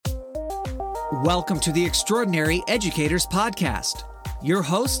Welcome to the Extraordinary Educators Podcast. Your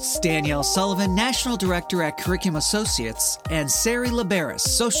hosts, Danielle Sullivan, National Director at Curriculum Associates, and Sari Liberis,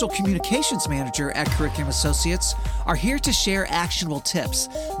 Social Communications Manager at Curriculum Associates, are here to share actionable tips,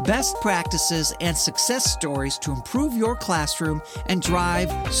 best practices, and success stories to improve your classroom and drive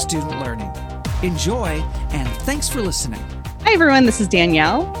student learning. Enjoy, and thanks for listening. Hi, everyone. This is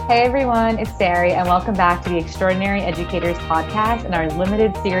Danielle. Hey, everyone. It's Sari, and welcome back to the Extraordinary Educators Podcast and our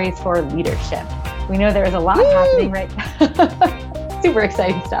limited series for leadership. We know there is a lot happening right now. Super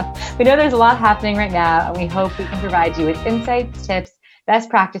exciting stuff. We know there's a lot happening right now, and we hope we can provide you with insights, tips, best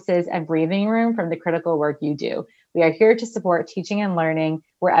practices, and breathing room from the critical work you do. We are here to support teaching and learning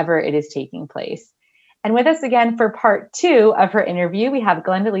wherever it is taking place. And with us again for part 2 of her interview, we have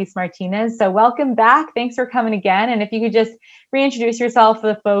Glenda-Lise Martinez. So welcome back. Thanks for coming again. And if you could just reintroduce yourself for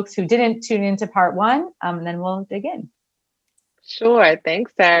the folks who didn't tune into part 1, and then we'll dig in. Sure.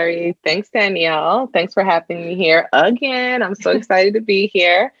 Thanks, Sari. Thanks, Danielle. Thanks for having me here again. I'm so excited to be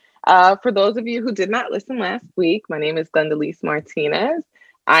here. For those of you who did not listen last week, my name is Glenda-Lise Martinez.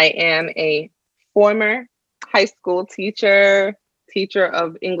 I am a former high school teacher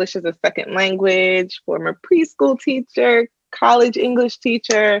of English as a second language, former preschool teacher, college English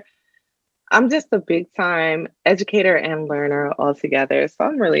teacher. I'm just a big time educator and learner altogether. So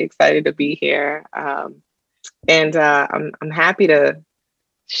I'm really excited to be here. And I'm happy to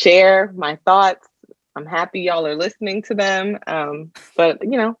share my thoughts. I'm happy y'all are listening to them. But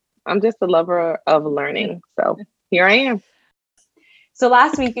I'm just a lover of learning. So here I am. So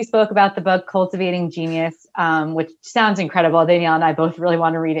last week you spoke about the book Cultivating Genius, which sounds incredible. Danielle and I both really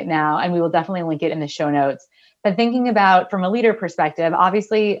want to read it now, and we will definitely link it in the show notes. But thinking about from a leader perspective,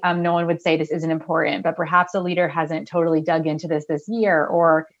 obviously no one would say this isn't important, but perhaps a leader hasn't totally dug into this year,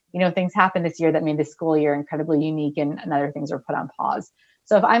 or things happened this year that made the school year incredibly unique and other things were put on pause.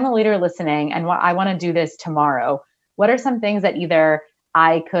 So if I'm a leader listening and I want to do this tomorrow, what are some things that either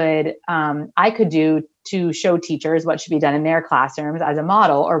I could do to show teachers what should be done in their classrooms as a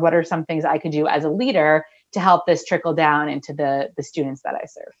model, or what are some things I could do as a leader to help this trickle down into the students that I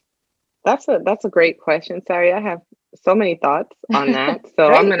serve? That's a great question, Sari. I have so many thoughts on that.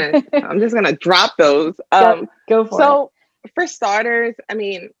 So I'm just gonna drop those. Go for it. For starters,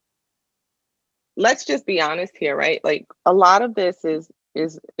 let's just be honest here, right? Like a lot of this is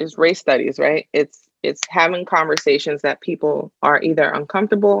race studies, right? It's having conversations that people are either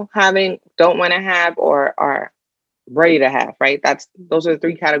uncomfortable having, don't want to have, or are ready to have, right? Those are the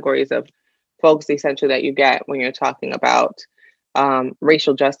 3 categories of folks essentially that you get when you're talking about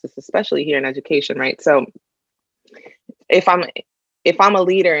racial justice, especially here in education, right? So if I'm a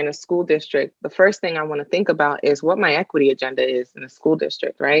leader in a school district, the first thing I want to think about is what my equity agenda is in a school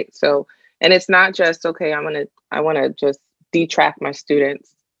district, right? So, and it's not just, okay, I want to just detrack my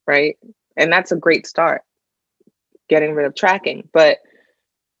students, right? And that's a great start, getting rid of tracking. But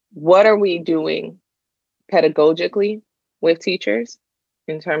what are we doing pedagogically with teachers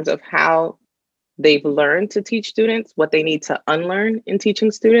in terms of how they've learned to teach students, what they need to unlearn in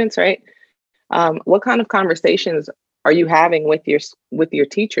teaching students, right? What kind of conversations are you having with your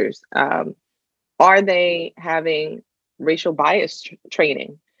teachers? Are they having racial bias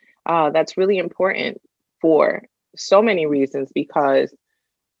training? That's really important for so many reasons, because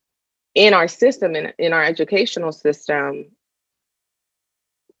in our system, in our educational system,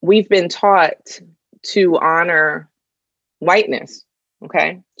 we've been taught to honor whiteness,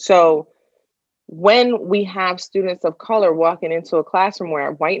 okay? So when we have students of color walking into a classroom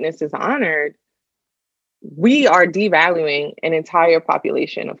where whiteness is honored, we are devaluing an entire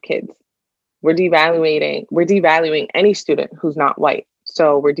population of kids. We're devaluing any student who's not white.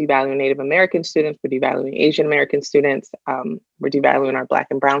 So we're devaluing Native American students, we're devaluing Asian American students, we're devaluing our Black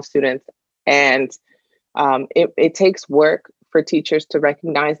and Brown students. And it takes work for teachers to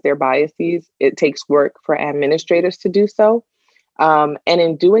recognize their biases. It takes work for administrators to do so. And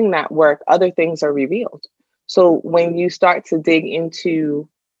in doing that work, other things are revealed. So when you start to dig into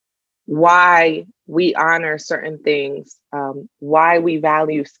why we honor certain things, why we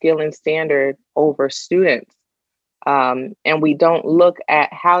value skill and standard over students, and we don't look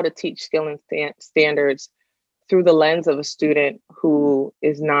at how to teach skill and standards through the lens of a student who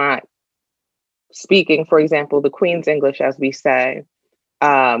is not speaking, for example, the Queen's English, as we say,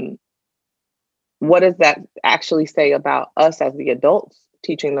 what does that actually say about us as the adults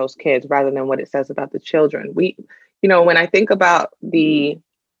teaching those kids rather than what it says about the children? When I think about the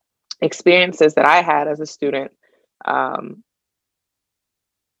experiences that I had as a student,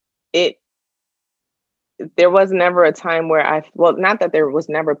 there was never a time where not that there was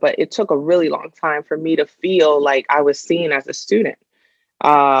never, but it took a really long time for me to feel like I was seen as a student.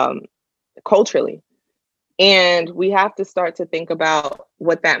 culturally. And we have to start to think about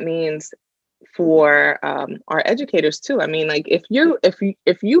what that means for our educators too. I mean, like if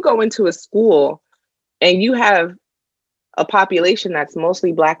you go into a school and you have a population that's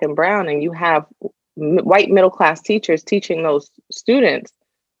mostly Black and brown, and you have white middle class teachers teaching those students,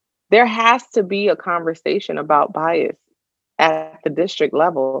 there has to be a conversation about bias at the district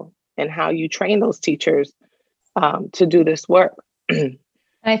level and how you train those teachers to do this work.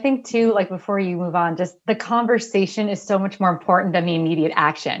 And I think too, like before you move on, just the conversation is so much more important than the immediate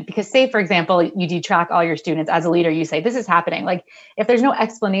action. Because say, for example, you do track all your students as a leader, you say, this is happening. Like if there's no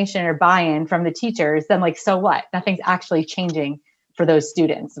explanation or buy-in from the teachers, then like, so what? Nothing's actually changing for those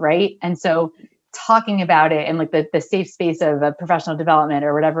students, right? And so talking about it and like the safe space of professional development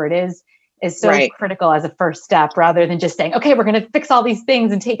or whatever it is so Right. critical as a first step, rather than just saying, okay, we're going to fix all these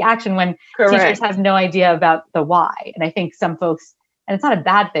things and take action when teachers have no idea about the why. And I think some folks, and it's not a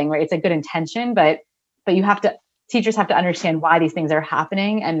bad thing, right? It's a good intention, but teachers have to understand why these things are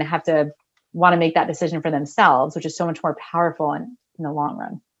happening and have to want to make that decision for themselves, which is so much more powerful in the long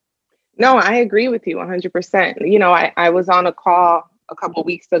run. No, I agree with you 100%. You know, I was on a call a couple of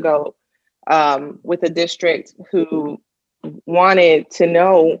weeks ago with a district who wanted to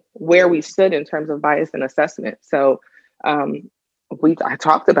know where we stood in terms of bias and assessment. So I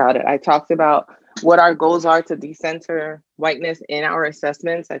talked about it. I talked about what our goals are to decenter whiteness in our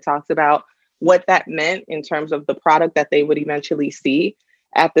assessments. I talked about what that meant in terms of the product that they would eventually see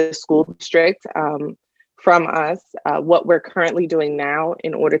at the school district from us, what we're currently doing now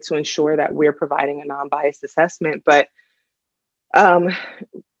in order to ensure that we're providing a non-biased assessment. But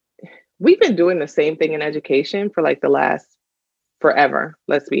we've been doing the same thing in education for like the last forever,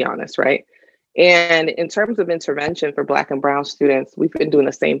 let's be honest, right? And in terms of intervention for Black and brown students, we've been doing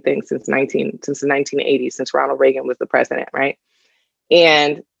the same thing since the 1980s, since Ronald Reagan was the president, right?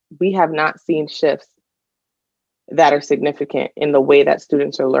 And we have not seen shifts that are significant in the way that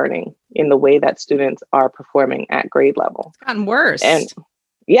students are learning, in the way that students are performing at grade level. It's gotten worse. And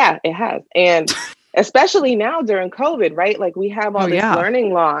yeah, it has. And especially now during COVID, right? Like we have all this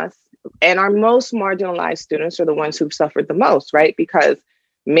learning loss, and our most marginalized students are the ones who've suffered the most, right? Because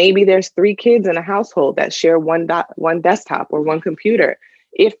maybe there's 3 kids in a household that share one desktop or one computer,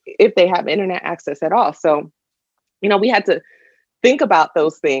 if they have internet access at all. So, you know, we had to think about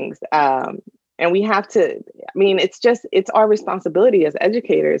those things. And we have to, I mean, it's our responsibility as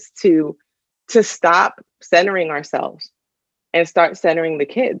educators to stop centering ourselves and start centering the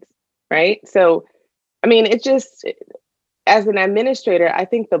kids, right? So, I mean, as an administrator, I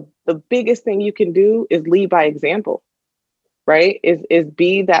think the biggest thing you can do is lead by example, right? Is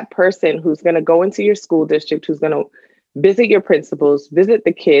be that person who's going to go into your school district, who's going to visit your principals, visit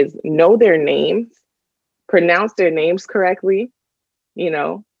the kids, know their names, pronounce their names correctly, you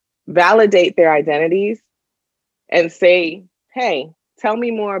know, validate their identities and say, hey, tell me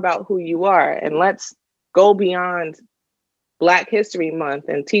more about who you are. And let's go beyond Black History Month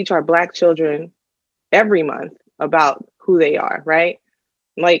and teach our Black children every month about who they are, right?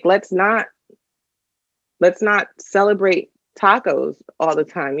 Like, let's not celebrate tacos all the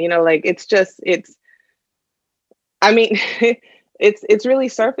time. You know, like it's really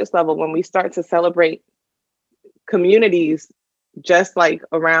surface level when we start to celebrate communities just like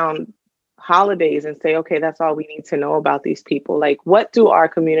around holidays and say, okay, that's all we need to know about these people. Like, what do our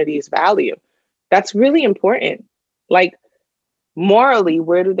communities value? That's really important. Like, morally,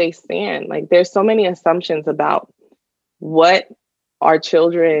 where do they stand? Like, there's so many assumptions about what our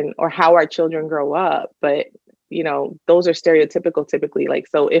children or how our children grow up, but you know, those are stereotypical typically. Like,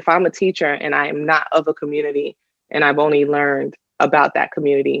 so if I'm a teacher and I am not of a community and I've only learned about that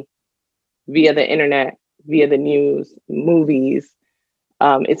community via the internet, via the news, movies,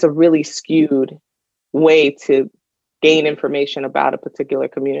 it's a really skewed way to gain information about a particular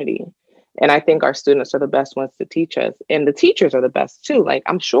community. And I think our students are the best ones to teach us. And the teachers are the best too. Like,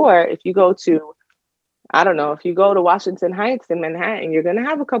 I'm sure if you go to, I don't know, if you go to Washington Heights in Manhattan, you're going to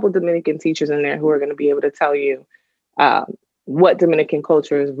have a couple of Dominican teachers in there who are going to be able to tell you what Dominican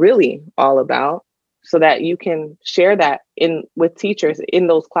culture is really all about, so that you can share that with teachers in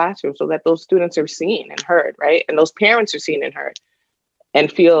those classrooms, so that those students are seen and heard, right? And those parents are seen and heard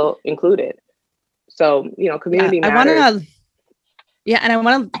and feel included. So, you know, community matters. I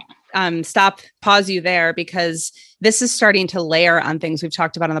want to pause you there, because this is starting to layer on things we've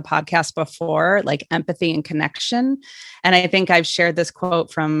talked about on the podcast before, like empathy and connection. And I think I've shared this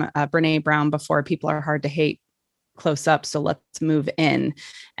quote from Brene Brown before: people are hard to hate close up, so let's move in.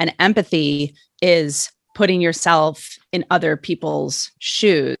 And empathy is putting yourself in other people's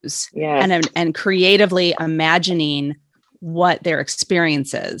shoes, and creatively imagining what their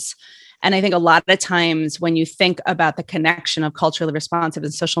experience is. And I think a lot of times when you think about the connection of culturally responsive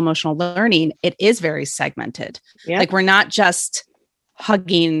and social emotional learning, it is very segmented. Yeah. Like we're not just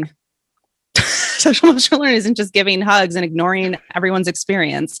hugging. Social emotional learning isn't just giving hugs and ignoring everyone's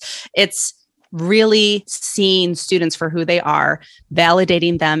experience. It's really seeing students for who they are,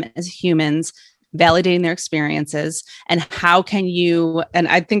 validating them as humans, validating their experiences, and how can you, and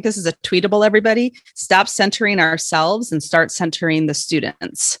I think this is a tweetable, everybody, stop centering ourselves and start centering the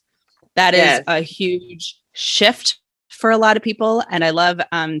students. That is a huge shift for a lot of people. And I love,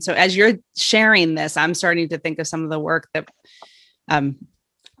 so as you're sharing this, I'm starting to think of some of the work that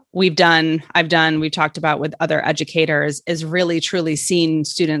we've talked about with other educators, is really truly seeing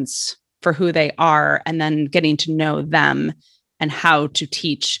students for who they are and then getting to know them and how to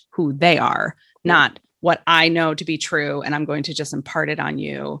teach who they are, not what I know to be true. And I'm going to just impart it on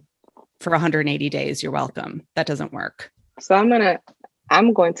you for 180 days. You're welcome. That doesn't work. So I'm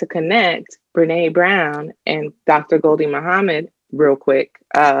going to connect Brene Brown and Dr. Gholdy Muhammad real quick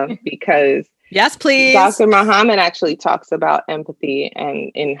because yes, please. Dr. Muhammad actually talks about empathy,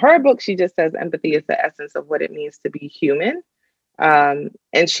 and in her book, she just says empathy is the essence of what it means to be human. And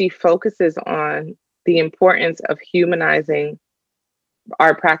she focuses on the importance of humanizing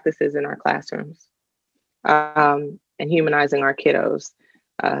our practices in our classrooms and humanizing our kiddos.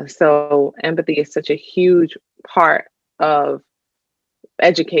 So empathy is such a huge part of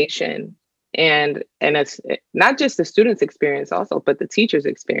education, and it's not just the students' experience also, but the teachers'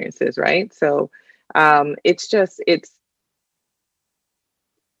 experiences, right? So it's just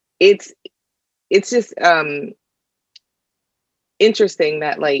interesting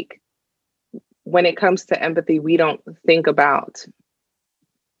that, like, when it comes to empathy, we don't think about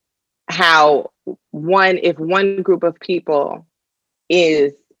how if one group of people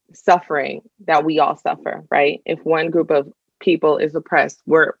is suffering, that we all suffer, right? If one group of people is oppressed,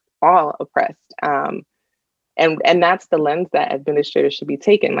 we're all oppressed. And that's the lens that administrators should be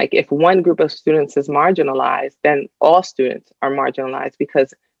taking. Like, if one group of students is marginalized, then all students are marginalized,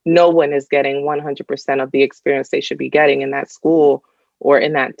 because no one is getting 100% of the experience they should be getting in that school or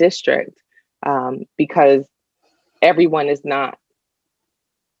in that district, because everyone is not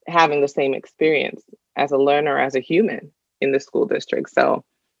having the same experience as a learner, as a human in the school district. So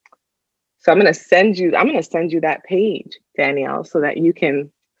I'm going to send you that page, Danielle, so that you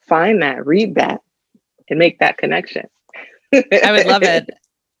can find that, read that, and make that connection. I would love it.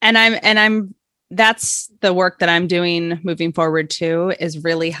 And that's the work that I'm doing moving forward too, is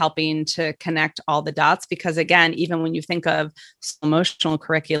really helping to connect all the dots. Because again, even when you think of emotional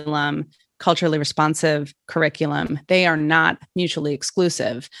curriculum, culturally responsive curriculum, they are not mutually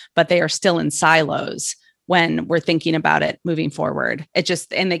exclusive, but they are still in silos when we're thinking about it moving forward.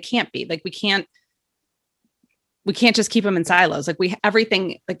 And they can't be. Like, we can't just keep them in silos. Like,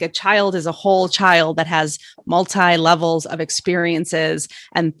 everything, like a child is a whole child that has multi levels of experiences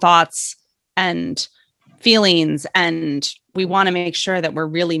and thoughts and feelings. And we want to make sure that we're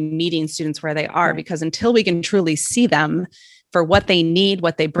really meeting students where they are, because until we can truly see them for what they need,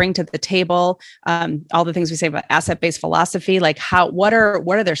 what they bring to the table, all the things we say about asset-based philosophy, like what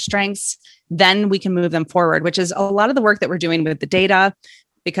are their strengths, then we can move them forward, which is a lot of the work that we're doing with the data.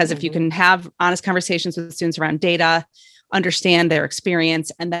 Because if you can have honest conversations with students around data, understand their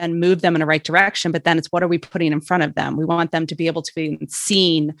experience, and then move them in the right direction, but then it's what are we putting in front of them? We want them to be able to be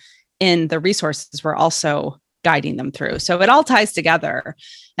seen in the resources we're also guiding them through. So it all ties together.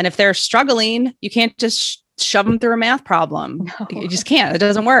 And if they're struggling, you can't just shove them through a math problem. No. You just can't. It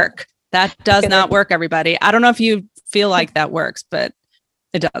doesn't work. That does not work, everybody. I don't know if you feel like that works, but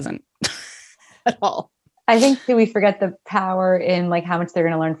it doesn't at all. I think too, we forget the power in like how much they're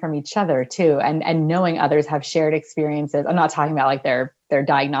going to learn from each other too, and knowing others have shared experiences. I'm not talking about like their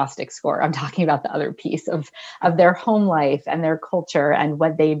diagnostic score. I'm talking about the other piece of their home life and their culture and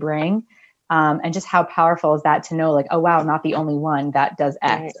what they bring, and just how powerful is that to know, like, oh wow, not the only one that does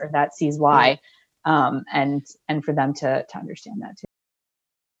X or that sees Y, and for them to understand that too.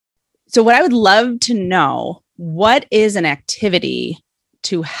 So what I would love to know, what is an activity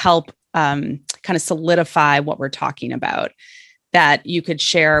to help kind of solidify what we're talking about that you could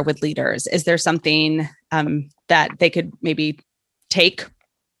share with leaders? Is there something that they could maybe take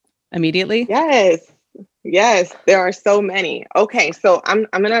immediately? Yes, there are so many. Okay, so I'm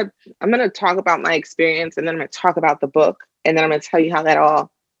gonna talk about my experience, and then I'm gonna talk about the book, and then I'm gonna tell you how that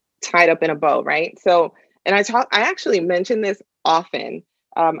all tied up in a bow, right? So, and I actually mention this often.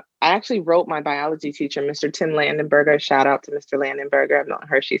 I actually wrote my biology teacher, Mr. Tim Landenberger. Shout out to Mr. Landenberger. I'm not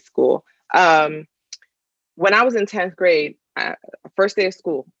Hershey School. When I was in 10th grade, first day of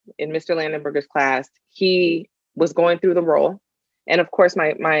school in Mr. Landenberger's class, he was going through the roll, And of course,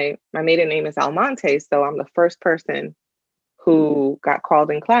 my maiden name is Almonte, so I'm the first person who got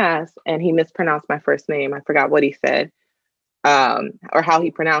called in class, and he mispronounced my first name. I forgot what he said, or how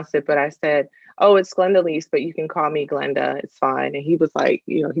he pronounced it, but I said, "Oh, it's Glendalise, but you can call me Glenda. It's fine." And he was like,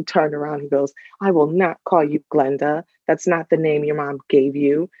 he turned around, he goes, "I will not call you Glenda. That's not the name your mom gave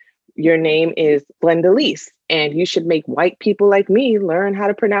you. Your name is Glendalise, and you should make white people like me learn how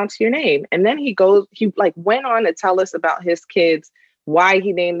to pronounce your name." And then he went on to tell us about his kids, why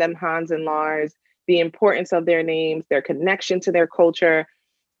he named them Hans and Lars, the importance of their names, their connection to their culture.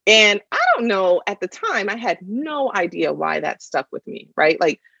 And I don't know, at the time, I had no idea why that stuck with me, right?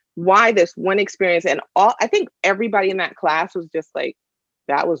 Like, why this one experience, and I think everybody in that class was just like,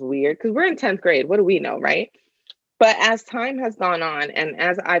 that was weird, because we're in 10th grade. What do we know, right? But as time has gone on, and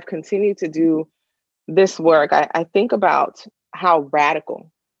as I've continued to do this work, I think about how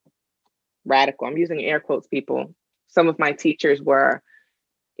radical, I'm using air quotes, people, some of my teachers were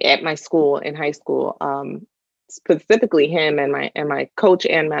at my school in high school, specifically him and my coach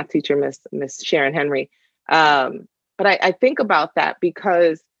and math teacher, Miss Sharon Henry. But I think about that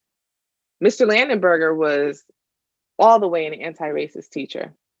because Mr. Landenberger was all the way an anti-racist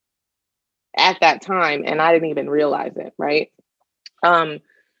teacher at that time, and I didn't even realize it, right?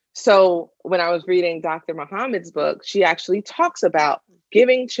 So when I was reading Dr. Muhammad's book, she actually talks about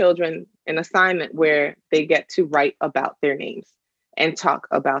giving children an assignment where they get to write about their names and talk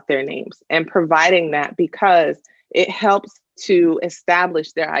about their names, and providing that because it helps to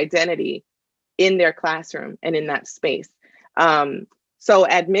establish their identity in their classroom and in that space. So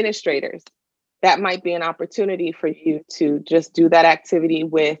administrators, that might be an opportunity for you to just do that activity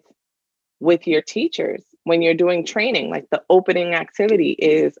with your teachers when you're doing training. Like, the opening activity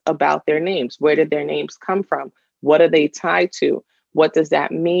is about their names. Where did their names come from? What are they tied to? What does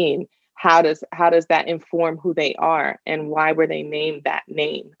that mean? How does that inform who they are, and why were they named that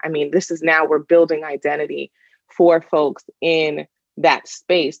name? I mean, we're building identity for folks in that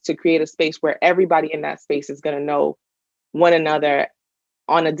space, to create a space where everybody in that space is going to know one another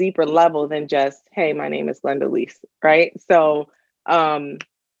on a deeper level than just, "Hey, my name is Glendalise," right? So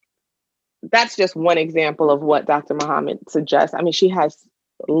that's just one example of what Dr. Muhammad suggests. I mean, she has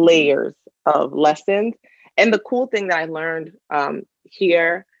layers of lessons. And the cool thing that I learned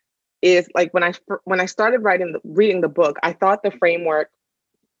here is, like, when I started reading the book, I thought the framework,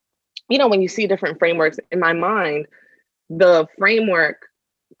 when you see different frameworks, in my mind, the framework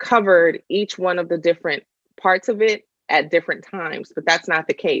covered each one of the different parts of it at different times, but that's not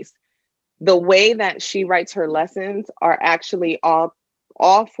the case. The way that she writes her lessons are actually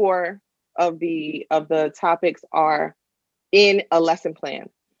all four of the topics are in a lesson plan.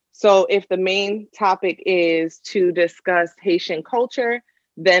 So if the main topic is to discuss Haitian culture,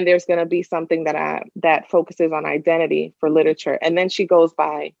 then there's going to be something that focuses on identity for literature. And then she goes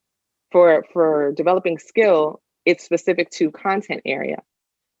by, for developing skill, it's specific to content area.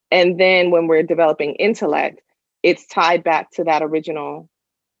 And then when we're developing intellect, it's tied back to that original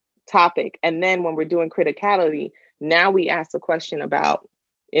topic. And then when we're doing criticality, now we ask the question about,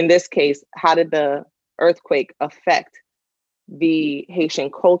 in this case, how did the earthquake affect the Haitian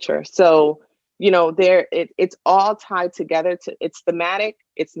culture? So, it's all tied together. It's thematic,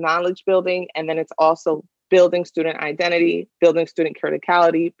 it's knowledge building, and then it's also building student identity, building student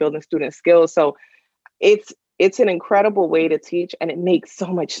criticality, building student skills. So it's an incredible way to teach, and it makes so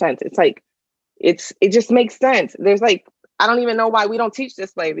much sense. It's like, it just makes sense. There's like, I don't even know why we don't teach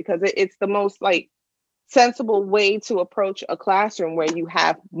this way, because it's the most like sensible way to approach a classroom where you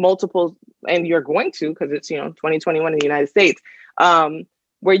have multiple, and you're going to, because it's 2021 in the United States,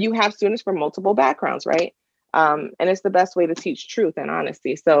 where you have students from multiple backgrounds, right? And it's the best way to teach truth and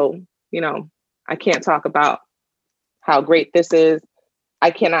honesty. So, I can't talk about how great this is.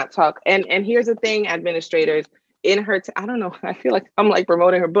 I cannot talk. And here's the thing, administrators, in her, I don't know, I feel like I'm like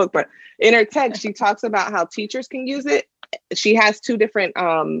promoting her book, but in her text, she talks about how teachers can use it. She has two different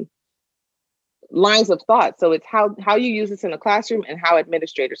lines of thought. So it's how you use this in a classroom and how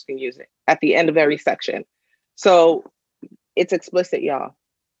administrators can use it at the end of every section. So it's explicit, y'all.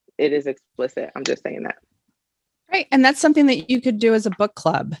 It is explicit. I'm just saying that. Right. And that's something that you could do as a book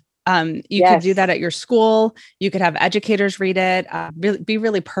club. You could do that at your school. You could have educators read it, be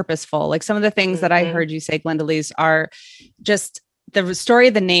really purposeful. Like some of the things that I heard you say, Glendalise, are just the story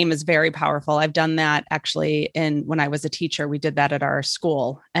of the name is very powerful. I've done that actually when I was a teacher. We did that at our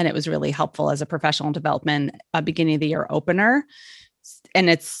school, and it was really helpful as a professional development beginning of the year opener. And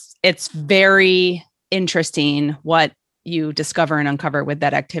it's very interesting what you discover and uncover with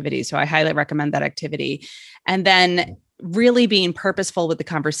that activity. So I highly recommend that activity. And then really being purposeful with the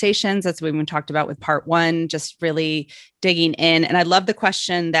conversations. That's what we talked about with part one, just really digging in. And I love the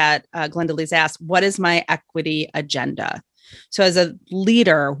question that Glenda-Lee's asked, what is my equity agenda? So as a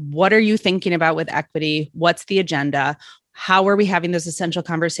leader, what are you thinking about with equity? What's the agenda? How are we having those essential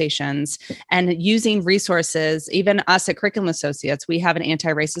conversations and using resources? Even us at Curriculum Associates, we have an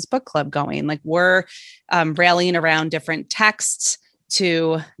anti-racist book club going. Like we're rallying around different texts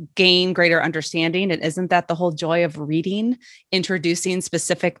to gain greater understanding. And isn't that the whole joy of reading, introducing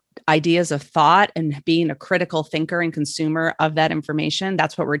specific ideas of thought and being a critical thinker and consumer of that information?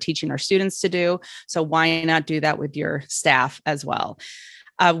 That's what we're teaching our students to do. So why not do that with your staff as well?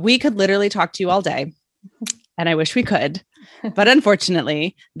 We could literally talk to you all day, and I wish we could, but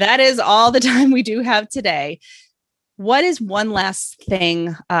unfortunately, that is all the time we do have today. What is one last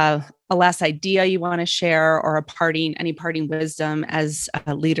thing, a last idea you want to share, or any parting wisdom as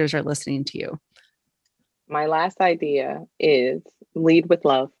leaders are listening to you? My last idea is lead with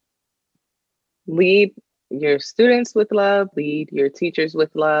love. Lead your students with love, lead your teachers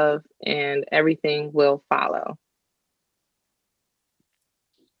with love, and everything will follow.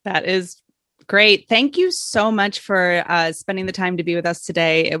 That is great. Thank you so much for spending the time to be with us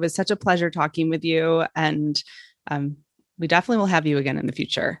today. It was such a pleasure talking with you, and we definitely will have you again in the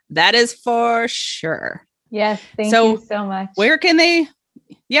future. That is for sure. Yes. Thank you so much. Where can they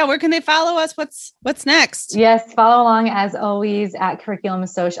follow us? What's next? Yes. Follow along as always at Curriculum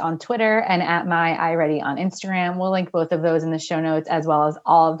Assoc on Twitter and at My iReady on Instagram. We'll link both of those in the show notes, as well as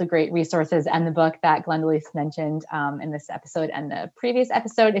all of the great resources and the book that Glenda-Lee mentioned in this episode and the previous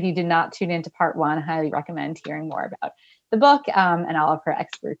episode. If you did not tune into part one, I highly recommend hearing more about the book and all of her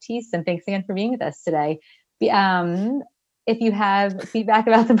expertise. And thanks again for being with us today. If you have feedback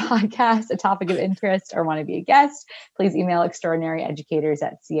about the podcast, a topic of interest, or want to be a guest, please email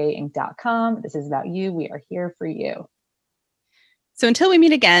extraordinaryeducators@cainc.com. This is about you. We are here for you. So until we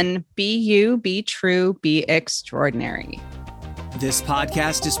meet again, be you, be true, be extraordinary. This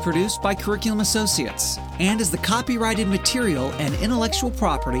podcast is produced by Curriculum Associates and is the copyrighted material and intellectual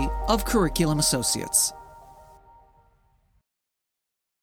property of Curriculum Associates.